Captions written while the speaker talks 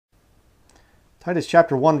Titus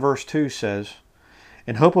chapter 1 verse 2 says,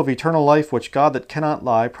 "In hope of eternal life, which God that cannot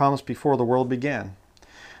lie promised before the world began."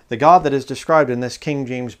 The God that is described in this King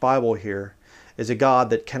James Bible here is a God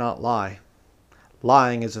that cannot lie.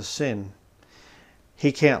 Lying is a sin.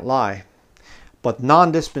 He can't lie. But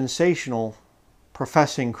non-dispensational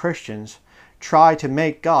professing Christians try to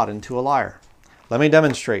make God into a liar. Let me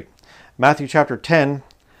demonstrate. Matthew chapter 10,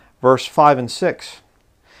 verse 5 and 6.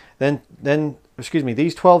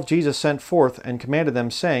 These 12 Jesus sent forth and commanded them,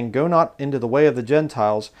 saying, Go not into the way of the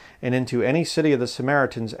Gentiles, and into any city of the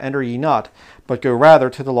Samaritans enter ye not, but go rather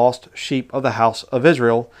to the lost sheep of the house of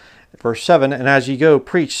Israel. Verse 7, And as ye go,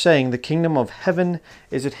 preach, saying, The kingdom of heaven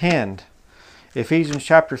is at hand. Ephesians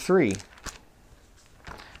chapter 3.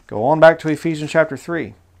 Go on back to Ephesians chapter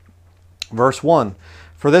 3. Verse 1,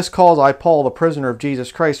 For this cause I, Paul, the prisoner of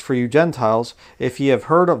Jesus Christ, for you Gentiles, if ye have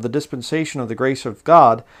heard of the dispensation of the grace of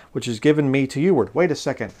God, which is given me to youward. Wait a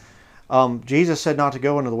second. Jesus said not to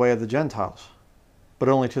go into the way of the Gentiles, but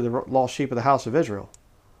only to the lost sheep of the house of Israel.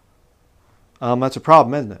 That's a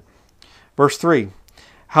problem, isn't it? Verse 3,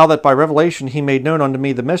 How that by revelation he made known unto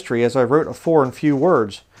me the mystery, as I wrote afore in few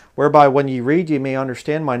words, whereby when ye read ye may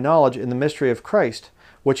understand my knowledge in the mystery of Christ,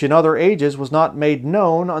 which in other ages was not made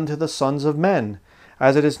known unto the sons of men,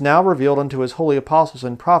 as it is now revealed unto his holy apostles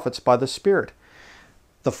and prophets by the Spirit.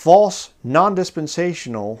 The false,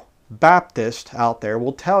 non-dispensational Baptist out there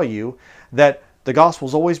will tell you that the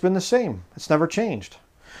gospel's always been the same. It's never changed.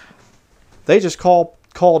 They just called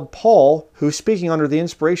Paul, who's speaking under the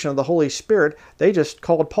inspiration of the Holy Spirit, they just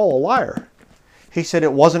called Paul a liar. He said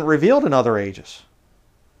it wasn't revealed in other ages.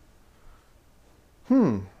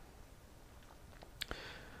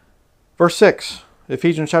 Verse 6,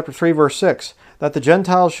 Ephesians chapter 3, verse 6, That the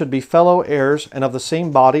Gentiles should be fellow heirs and of the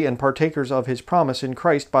same body and partakers of his promise in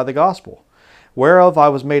Christ by the gospel, whereof I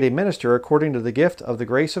was made a minister according to the gift of the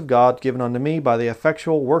grace of God given unto me by the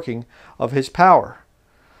effectual working of his power.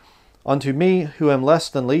 Unto me, who am less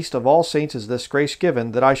than least of all saints, is this grace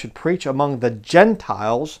given, that I should preach among the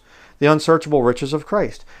Gentiles the unsearchable riches of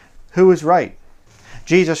Christ. Who is right?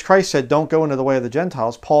 Jesus Christ said, don't go into the way of the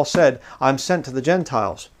Gentiles. Paul said, I'm sent to the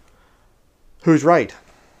Gentiles. Who's right?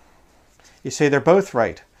 You say they're both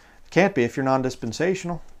right. Can't be if you're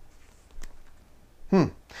non-dispensational.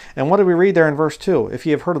 And what do we read there in verse 2? If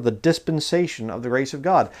ye have heard of the dispensation of the grace of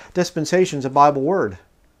God. Dispensation is a Bible word.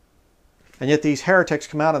 And yet these heretics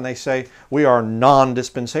come out and they say, we are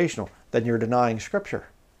non-dispensational. Then you're denying Scripture.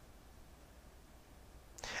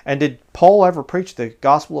 And did Paul ever preach the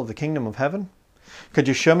gospel of the kingdom of heaven? Could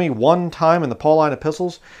you show me one time in the Pauline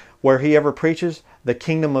epistles where he ever preaches the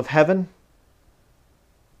kingdom of heaven?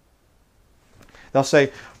 They'll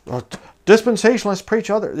say, well, dispensationalists preach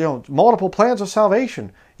multiple plans of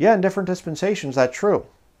salvation. Yeah, in different dispensations, that's true.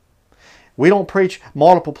 We don't preach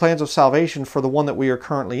multiple plans of salvation for the one that we are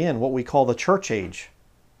currently in, what we call the church age.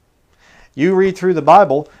 You read through the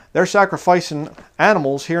Bible, they're sacrificing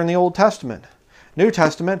animals here in the Old Testament. New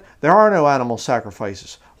Testament, there are no animal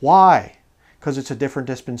sacrifices. Why? Because it's a different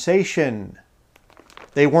dispensation.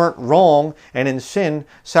 They weren't wrong and in sin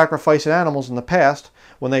sacrificing animals in the past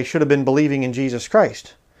when they should have been believing in Jesus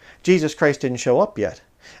Christ. Jesus Christ didn't show up yet.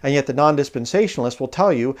 And yet the non-dispensationalists will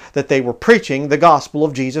tell you that they were preaching the gospel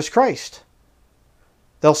of Jesus Christ.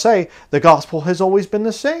 They'll say the gospel has always been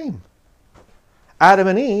the same. Adam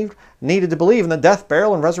and Eve needed to believe in the death,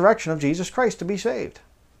 burial, and resurrection of Jesus Christ to be saved.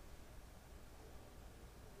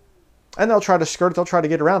 And they'll try to skirt it, they'll try to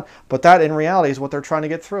get around, but that in reality is what they're trying to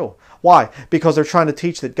get through. Why? Because they're trying to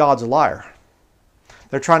teach that God's a liar.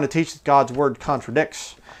 They're trying to teach that God's word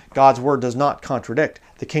contradicts. God's word does not contradict.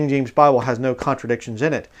 The King James Bible has no contradictions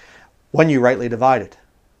in it when you rightly divide it.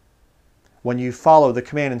 When you follow the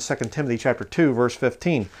command in 2 Timothy chapter 2, verse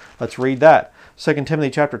 15. Let's read that. 2 Timothy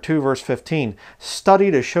chapter 2, verse 15.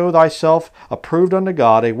 Study to show thyself approved unto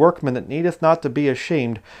God, a workman that needeth not to be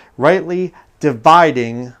ashamed, rightly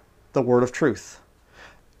dividing the word of truth.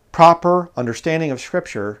 Proper understanding of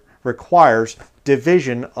Scripture requires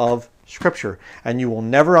division of Scripture. And you will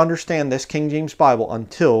never understand this King James Bible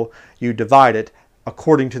until you divide it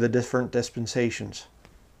according to the different dispensations.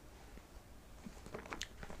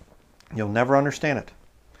 You'll never understand it.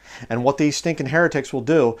 And what these stinking heretics will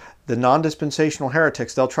do, the non-dispensational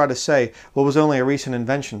heretics, they'll try to say, well, it was only a recent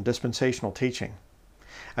invention, dispensational teaching.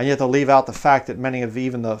 And yet they'll leave out the fact that many of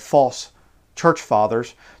even the false church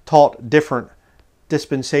fathers taught different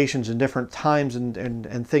dispensations in different times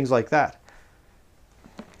and things like that.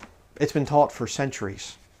 It's been taught for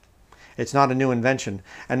centuries. It's not a new invention.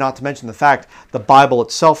 And not to mention the fact the Bible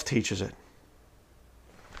itself teaches it.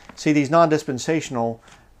 See, these non-dispensational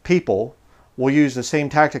people will use the same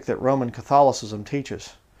tactic that Roman Catholicism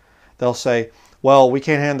teaches. they'll say, well, we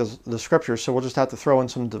can't handle the scriptures, so we'll just have to throw in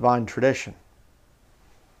some divine tradition.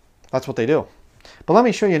 That's what they do. But let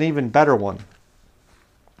me show you an even better one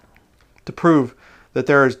to prove that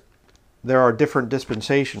there are different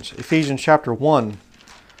dispensations. Ephesians chapter 1,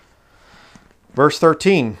 verse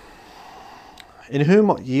 13. In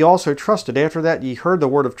whom ye also trusted, after that ye heard the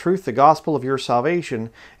word of truth, the gospel of your salvation,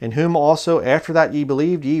 in whom also after that ye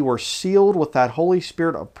believed, ye were sealed with that Holy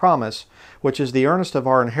Spirit of promise, which is the earnest of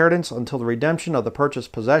our inheritance until the redemption of the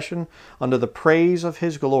purchased possession, unto the praise of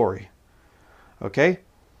his glory. Okay?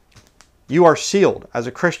 You are sealed as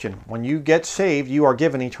a Christian. When you get saved, you are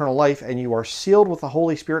given eternal life, and you are sealed with the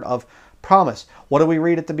Holy Spirit of promise. What do we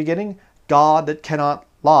read at the beginning? God that cannot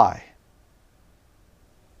lie.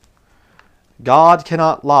 God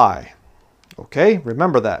cannot lie. Okay,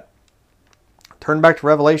 remember that. Turn back to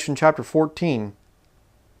Revelation chapter 14.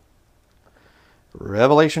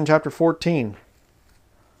 Revelation chapter 14.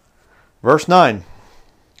 Verse 9.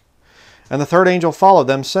 And the third angel followed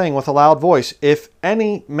them, saying with a loud voice, If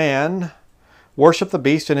any man worship the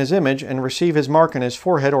beast in his image, and receive his mark in his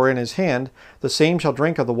forehead or in his hand, the same shall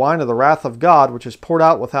drink of the wine of the wrath of God, which is poured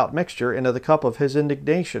out without mixture into the cup of his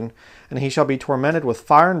indignation, and he shall be tormented with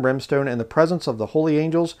fire and brimstone in the presence of the holy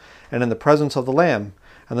angels and in the presence of the Lamb.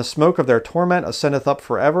 And the smoke of their torment ascendeth up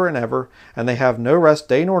forever and ever, and they have no rest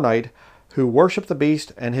day nor night, who worship the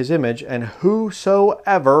beast and his image, and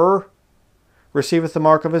whosoever receiveth the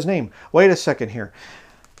mark of his name. Wait a second here.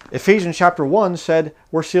 Ephesians chapter 1 said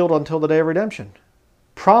we're sealed until the day of redemption.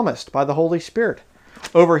 Promised by the Holy Spirit.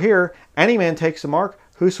 Over here, any man takes the mark,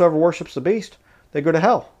 whosoever worships the beast, they go to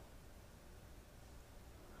hell.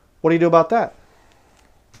 What do you do about that?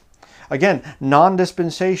 Again,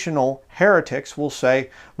 non-dispensational heretics will say,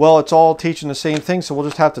 well, it's all teaching the same thing, so we'll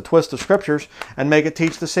just have to twist the scriptures and make it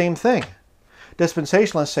teach the same thing.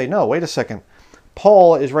 Dispensationalists say, no, wait a second.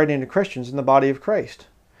 Paul is writing to Christians in the body of Christ.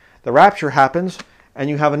 The rapture happens, and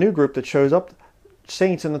you have a new group that shows up,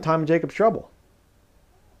 saints in the time of Jacob's trouble.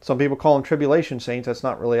 Some people call them tribulation saints. That's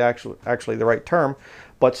not really actually the right term,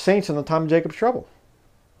 but saints in the time of Jacob's trouble.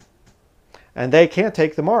 And they can't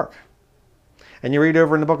take the mark. And you read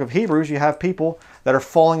over in the book of Hebrews, you have people that are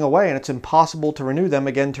falling away, and it's impossible to renew them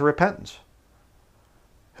again to repentance.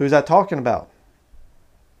 Who's that talking about?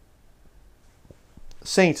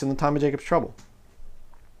 Saints in the time of Jacob's trouble.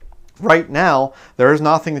 Right now, there is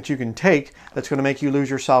nothing that you can take that's going to make you lose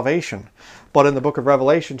your salvation. But in the book of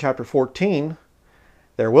Revelation, chapter 14,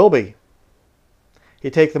 there will be. You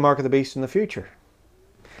take the mark of the beast in the future.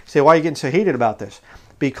 Say, why are you getting so heated about this?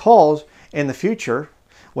 Because in the future,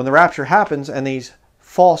 when the rapture happens and these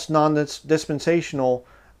false non-dispensational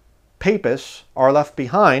papists are left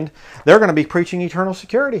behind, they're going to be preaching eternal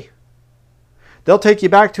security. They'll take you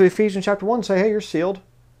back to Ephesians chapter 1 and say, hey, you're sealed.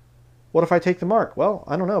 What if I take the mark? Well,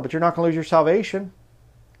 I don't know, but you're not going to lose your salvation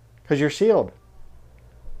because you're sealed.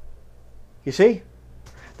 You see?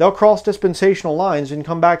 They'll cross dispensational lines and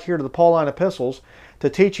come back here to the Pauline epistles to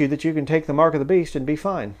teach you that you can take the mark of the beast and be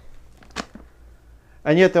fine.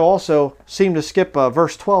 And yet they'll also seem to skip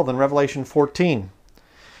verse 12 in Revelation 14.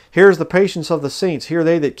 Here's the patience of the saints. Here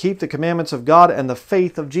they that keep the commandments of God and the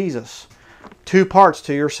faith of Jesus. Two parts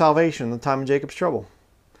to your salvation in the time of Jacob's trouble.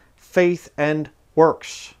 Faith and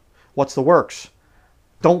works. What's the works?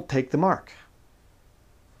 Don't take the mark.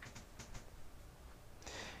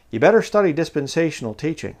 You better study dispensational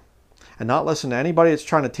teaching and not listen to anybody that's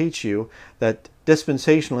trying to teach you that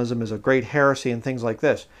dispensationalism is a great heresy and things like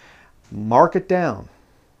this. Mark it down.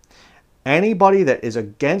 Anybody that is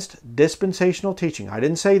against dispensational teaching, I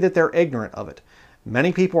didn't say that they're ignorant of it.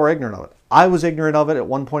 Many people are ignorant of it. I was ignorant of it at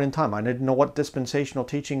one point in time. I didn't know what dispensational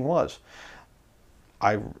teaching was.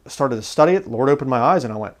 I started to study it. The Lord opened my eyes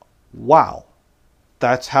and I went, wow,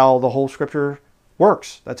 that's how the whole scripture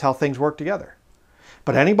works. That's how things work together.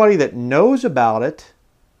 But anybody that knows about it,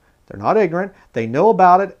 they're not ignorant, they know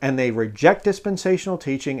about it, and they reject dispensational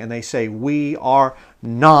teaching, and they say, we are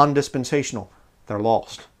non-dispensational. They're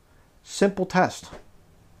lost. Simple test.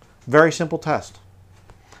 Very simple test.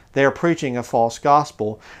 They are preaching a false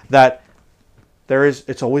gospel that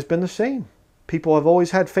it's always been the same. People have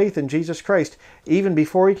always had faith in Jesus Christ, even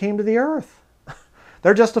before he came to the earth.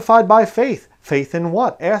 They're justified by faith. Faith in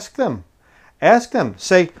what? Ask them. Ask them.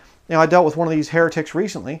 Say, I dealt with one of these heretics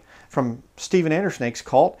recently from Stephen Andersnake's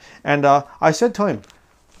cult, and I said to him,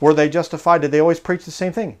 were they justified? Did they always preach the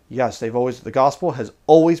same thing? Yes, the gospel has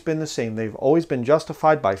always been the same. They've always been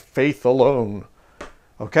justified by faith alone.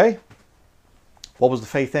 Okay? What was the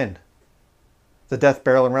faith in? The death,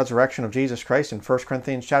 burial, and resurrection of Jesus Christ in 1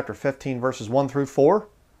 Corinthians chapter 15, verses 1 through 4.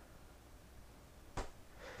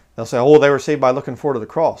 They'll say, oh, they were saved by looking forward to the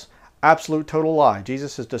cross. Absolute total lie.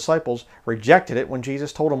 Jesus' disciples rejected it when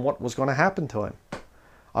Jesus told them what was going to happen to him.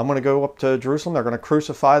 I'm going to go up to Jerusalem. They're going to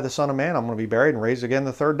crucify the Son of Man. I'm going to be buried and raised again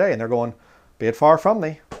the third day. And they're going, be it far from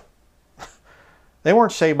thee. They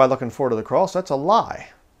weren't saved by looking forward to the cross. That's a lie.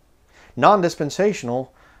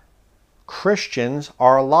 Non-dispensational Christians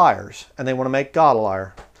are liars, and they want to make God a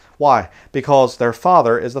liar. Why? Because their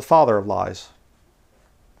father is the father of lies.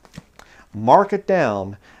 Mark it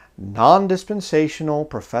down. Non-dispensational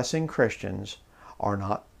professing Christians are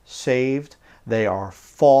not saved. They are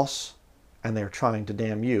false, and they're trying to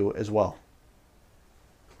damn you as well.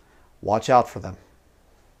 Watch out for them.